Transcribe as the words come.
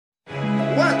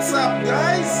What's up,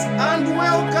 guys, and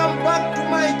welcome back to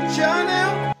my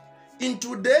channel. In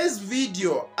today's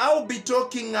video, I'll be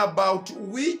talking about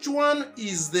which one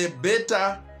is the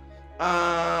better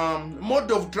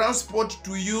mode of transport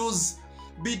to use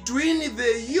between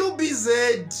the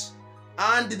UBZ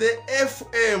and the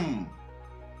FM.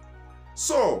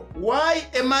 So why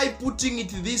am I putting it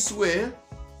this way?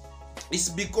 It's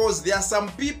because there are some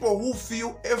people who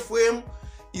feel FM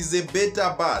is a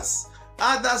better bus,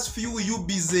 others feel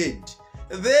UBZ.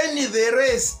 Then the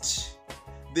rest,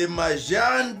 the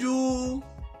Majandu,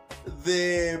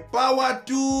 the Power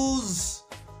Tools,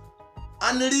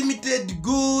 Unlimited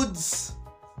Goods,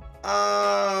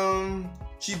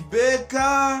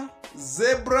 Chibeka,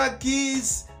 Zebra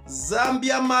Keys,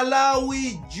 Zambia,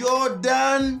 Malawi,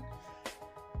 Jordan,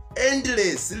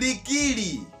 Endless,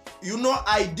 Likili. You know,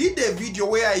 I did a video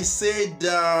where I said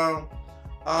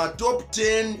top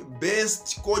 10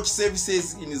 best coach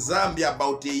services in Zambia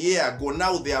about a year ago.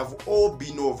 Now they have all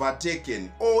been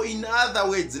overtaken. Or in other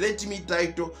words, let me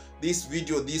title this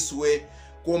video this way: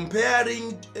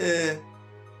 comparing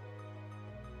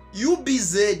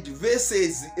UBZ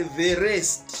versus the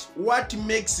rest. What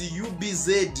makes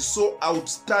UBZ so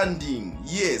outstanding?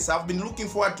 Yes, I've been looking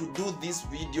forward to do this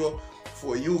video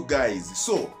for you guys.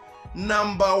 So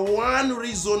number one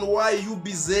reason why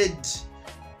UBZ,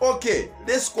 okay,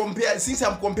 let's compare, since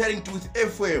I'm comparing it with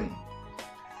FM.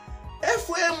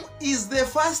 FM is the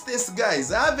fastest,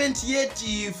 guys. I haven't yet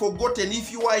forgotten.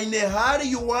 If you are in a hurry,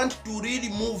 you want to really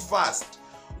move fast,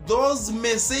 those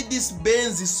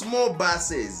Mercedes-Benz small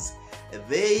buses,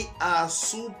 they are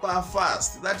super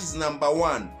fast. That is number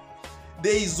one.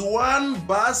 There is one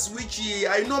bus which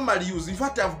I normally use. In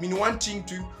fact, I've been wanting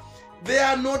to. They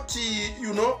are not,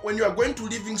 you know, when you are going to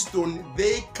Livingstone,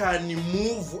 they can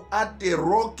move at a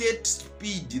rocket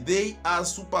speed. They are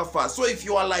super fast. So if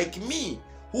you are like me,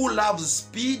 who loves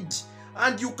speed,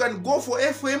 and you can go for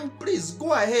FM, please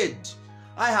go ahead.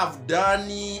 I have done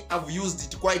it, I've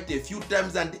used it quite a few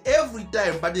times, and every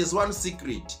time, but there's one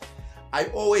secret. I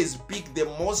always pick the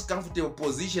most comfortable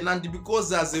position, and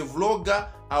because as a vlogger,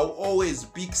 I'll always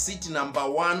pick seat number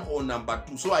 1 or number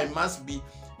 2. So I must be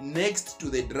next to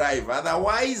the driver,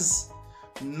 otherwise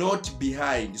not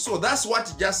behind. So that's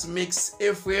what just makes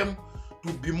FM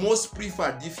to be most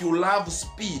preferred if you love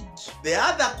speed. The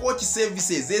other coach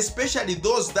services, especially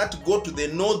those that go to the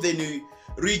northern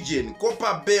region,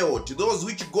 Copper Belt, those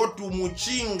which go to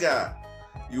Muchinga,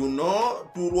 you know,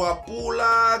 to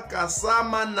Luapula,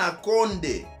 Kasama,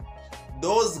 Nakonde,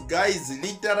 those guys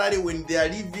literally, when they are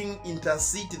leaving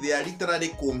intercity, they are literally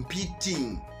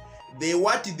competing.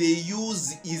 What they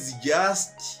use is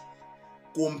just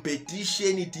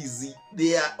competition. It is,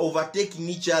 they are overtaking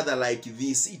each other like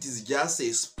this. It is just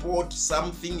a sport,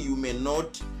 something you may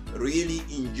not really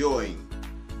enjoy.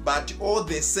 But all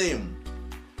the same,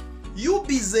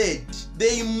 UBZ,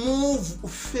 they move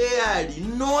fairly,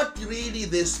 not really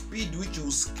the speed which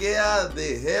will scare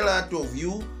the hell out of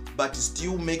you, but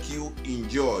still make you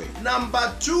enjoy.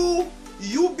 Number 2,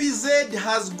 UBZ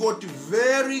has got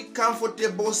very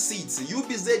comfortable seats.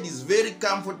 UBZ is very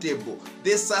comfortable.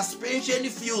 The suspension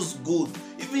feels good.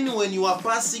 Even when you are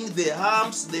passing the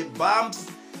humps, the bumps,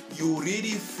 you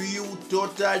really feel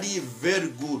totally very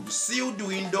good. Sealed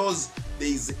windows, there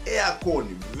is aircon,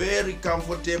 very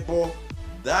comfortable.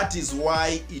 That is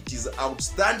why it is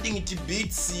outstanding. It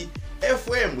beats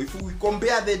FM. If we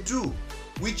compare the two,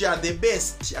 which are the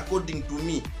best according to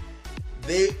me,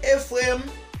 the FM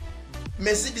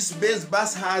Mercedes-Benz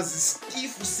bus has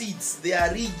stiff seats. They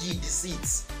are rigid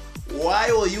seats.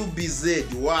 While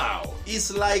UBZ, wow,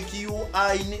 it's like you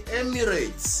are in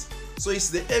Emirates. So it's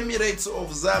the Emirates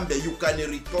of Zambia. You can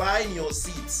recline your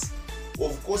seats.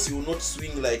 Of course, you will not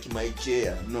swing like my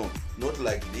chair. No, not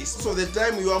like this. So the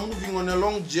time you are moving on a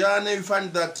long journey, you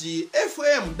find that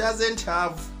FM doesn't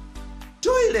have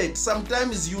toilet.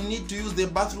 Sometimes you need to use the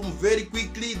bathroom very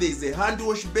quickly. There is a hand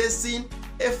wash basin.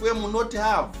 FM will not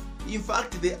have. In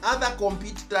fact, the other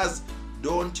competitors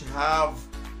don't have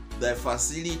the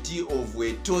facility of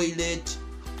a toilet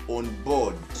on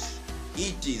board.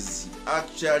 It is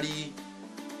actually,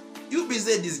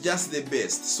 UBZ is just the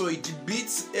best. So it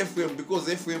beats FM because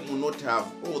FM will not have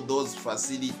all those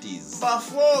facilities.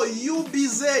 Before,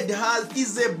 UBZ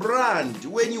is a brand.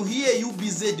 When you hear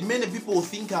UBZ, many people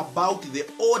think about the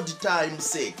old time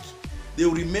sake. They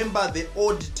remember the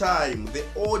old time, the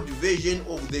old version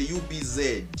of the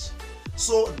UBZ.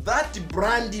 So that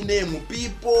brand name,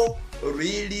 people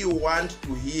really want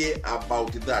to hear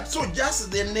about that. So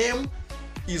just the name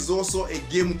is also a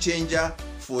game changer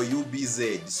for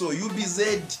UBZ. So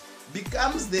UBZ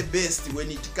becomes the best when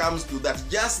it comes to that.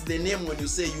 Just the name, when you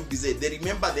say UBZ, they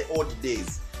remember the old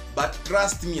days. But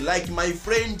trust me, like my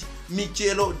friend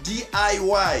Michelo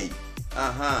DIY,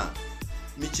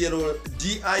 Michelo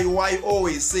DIY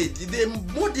always said, the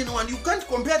modern one, you can't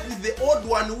compare it with the old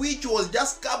one, which was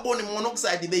just carbon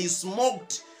monoxide. They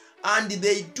smoked and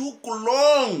they took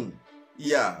long.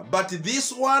 Yeah, but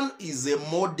this one is a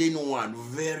modern one,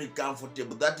 very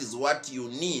comfortable. That is what you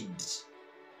need.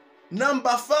 Number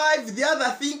 5, the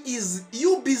other thing is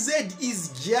UBZ is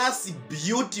just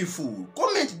beautiful.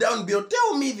 Comment down below.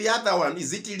 Tell me the other one.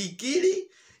 Is it Likili?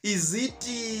 Is it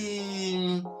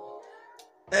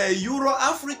Euro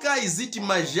Africa? Is it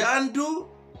Majandu?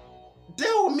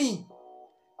 Tell me.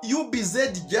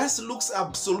 UBZ just looks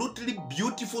absolutely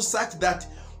beautiful, such that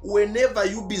whenever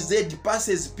UBZ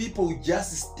passes, people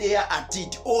just stare at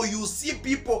it. Or you see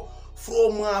people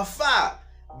from afar,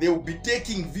 they will be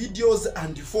taking videos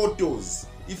and photos.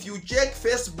 If you check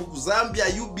Facebook,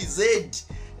 Zambia, UBZ,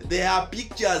 there are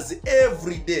pictures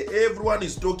every day. Everyone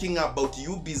is talking about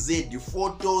UBZ. The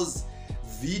photos,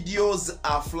 videos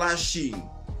are flashing.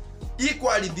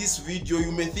 Equally, this video,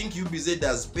 you may think UBZ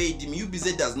has paid me.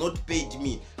 UBZ has not paid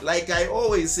me. Like I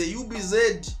always say,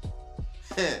 UBZ,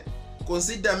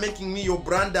 consider making me your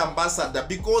brand ambassador,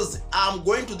 because I'm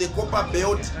going to the Copper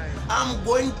Belt. I'm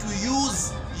going to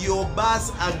use your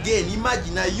bus again.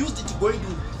 Imagine, I used it going to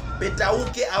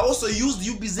𝙏𝙝𝙖𝙣. I also used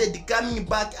UBZ coming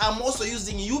back. I'm also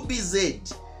using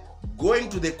UBZ going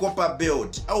to the Copper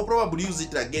Belt. I will probably use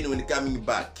it again when coming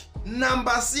back.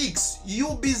 Number 6,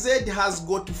 UBZ has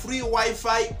got free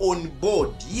Wi-Fi on board.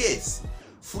 Yes,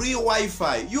 free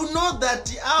Wi-Fi. You know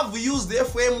that I've used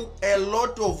FM a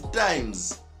lot of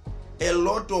times,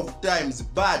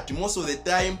 but most of the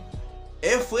time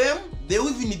FM, they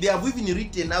have even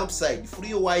written outside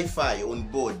free Wi-Fi on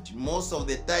board. Most of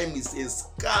the time it's a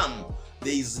scam.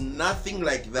 There is nothing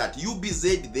like that.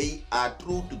 UBZ, they are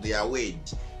true to their word.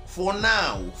 For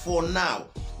now,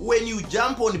 when you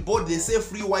jump on board, they say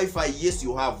free Wi-Fi. Yes,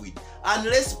 you have it.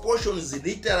 Unless portions,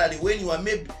 literally, when you are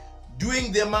maybe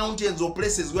doing the mountains or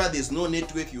places where there's no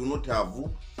network, you will not have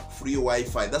free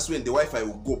Wi-Fi. That's when the Wi-Fi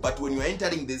will go. But when you are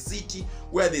entering the city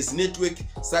where there's network,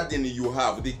 suddenly you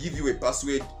have. They give you a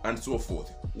password and so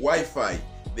forth. Wi-Fi.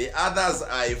 The others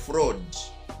are a fraud.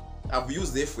 I've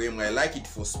used FM. I like it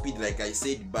for speed, like I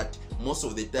said, but most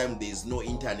of the time there's no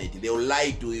internet. They'll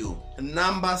lie to you.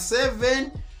 Number 7,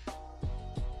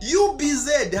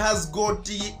 UBZ has got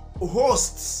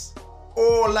hosts,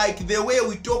 or like the way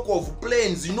we talk of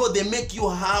planes, you know, they make you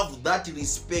have that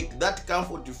respect, that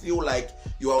comfort to feel like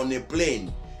you are on a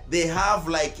plane. They have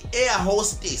like air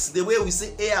hostess, the way we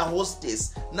say air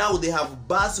hostess. Now they have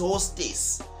bus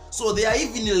hostess. So there are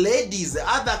even ladies,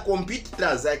 other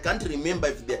competitors. I can't remember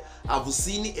if they have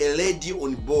seen a lady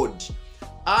on board.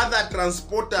 Other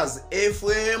transporters,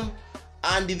 FM,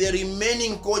 and the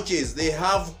remaining coaches, they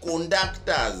have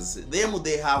conductors. Them,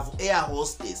 they have air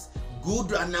hostess.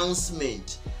 Good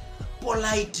announcement,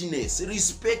 politeness,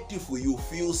 respectful. You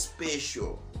feel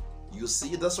special. You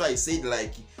see, that's why I said,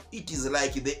 like, it is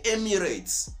like the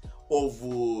Emirates of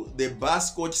the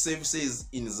bus coach services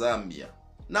in Zambia.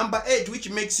 Number 8, which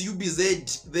makes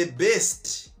UBZ the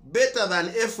best, better than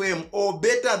FM or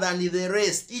better than the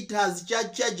rest, it has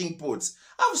charging ports.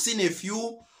 I've seen a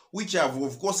few which have,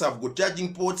 of course, have got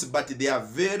charging ports, but there are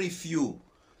very few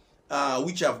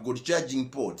which have got charging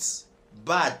ports.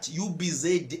 But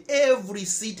UBZ, every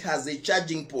seat has a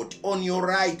charging port. On your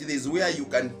right, there's where you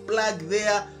can plug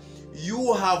there.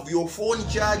 You have your phone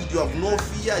charged, you have no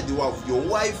fear, you have your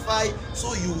Wi-Fi,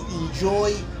 so you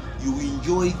enjoy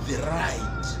the ride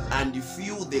and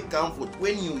feel the comfort.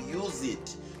 When you use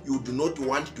it, you do not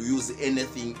want to use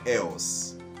anything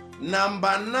else.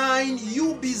 Number 9,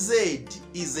 UBZ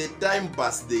is a time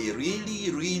bus. They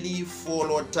really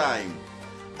follow time.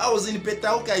 I was in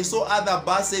𝙏𝙝𝙖𝙣, I saw other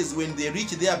buses when they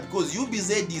reach there, because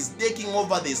UBZ is taking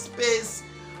over the space.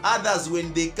 Others,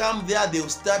 when they come there, they'll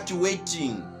start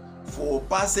waiting for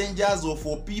passengers or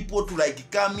for people to like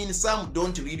come in. Some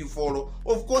don't really follow.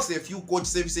 Of course, a few coach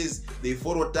services, they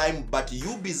follow time, but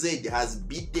UBZ has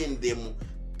beaten them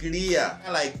clear,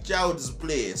 like child's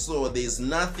play. So there's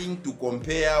nothing to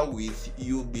compare with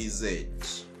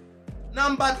UBZ.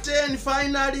 Number 10,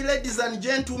 finally, ladies and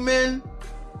gentlemen,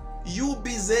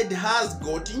 UBZ has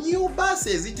got new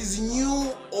buses. It is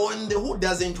new on the who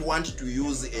doesn't want to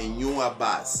use a newer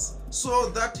bus. So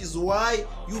that is why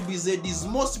UBZ is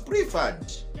most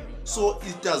preferred. So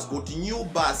it has got new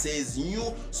buses,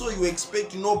 so you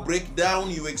expect no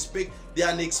breakdown, you expect the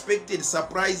unexpected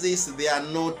surprises, they are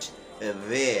not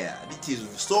there. It is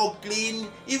so clean.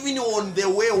 Even on the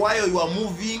way while you are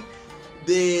moving,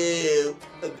 the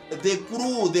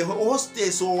crew, the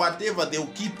hostess or whatever, they'll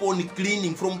keep on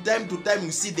cleaning. From time to time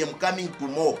you see them coming to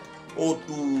mop or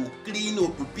to clean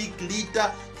or to pick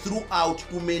litter throughout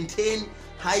to maintain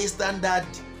high standard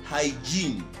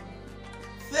hygiene.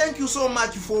 Thank you so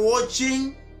much for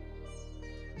watching.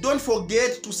 Don't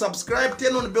forget to subscribe,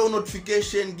 turn on bell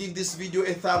notification, give this video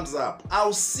a thumbs up.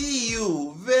 I'll see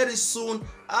you very soon.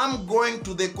 I'm going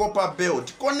to the Copper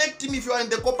Belt. Connect me if you are in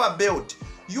the Copper Belt.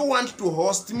 You want to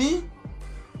host me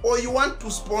or you want to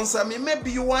sponsor me.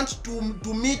 Maybe you want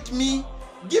to meet me.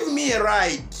 Give me a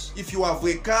ride if you have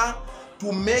a car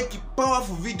to make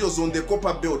powerful videos on the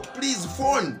Copper Belt. Please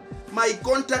phone. My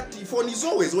contact phone is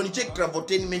always, when you check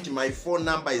Traveltainment, my phone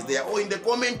number is there. Or in the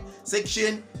comment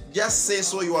section, just say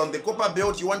so you are on the Copper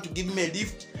Belt, you want to give me a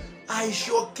lift. I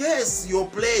showcase your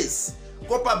place.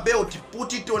 Copper Belt,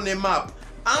 put it on a map.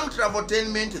 I'm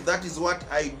Traveltainment, that is what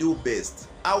I do best.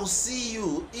 I'll see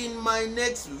you in my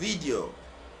next video.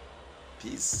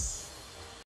 Peace.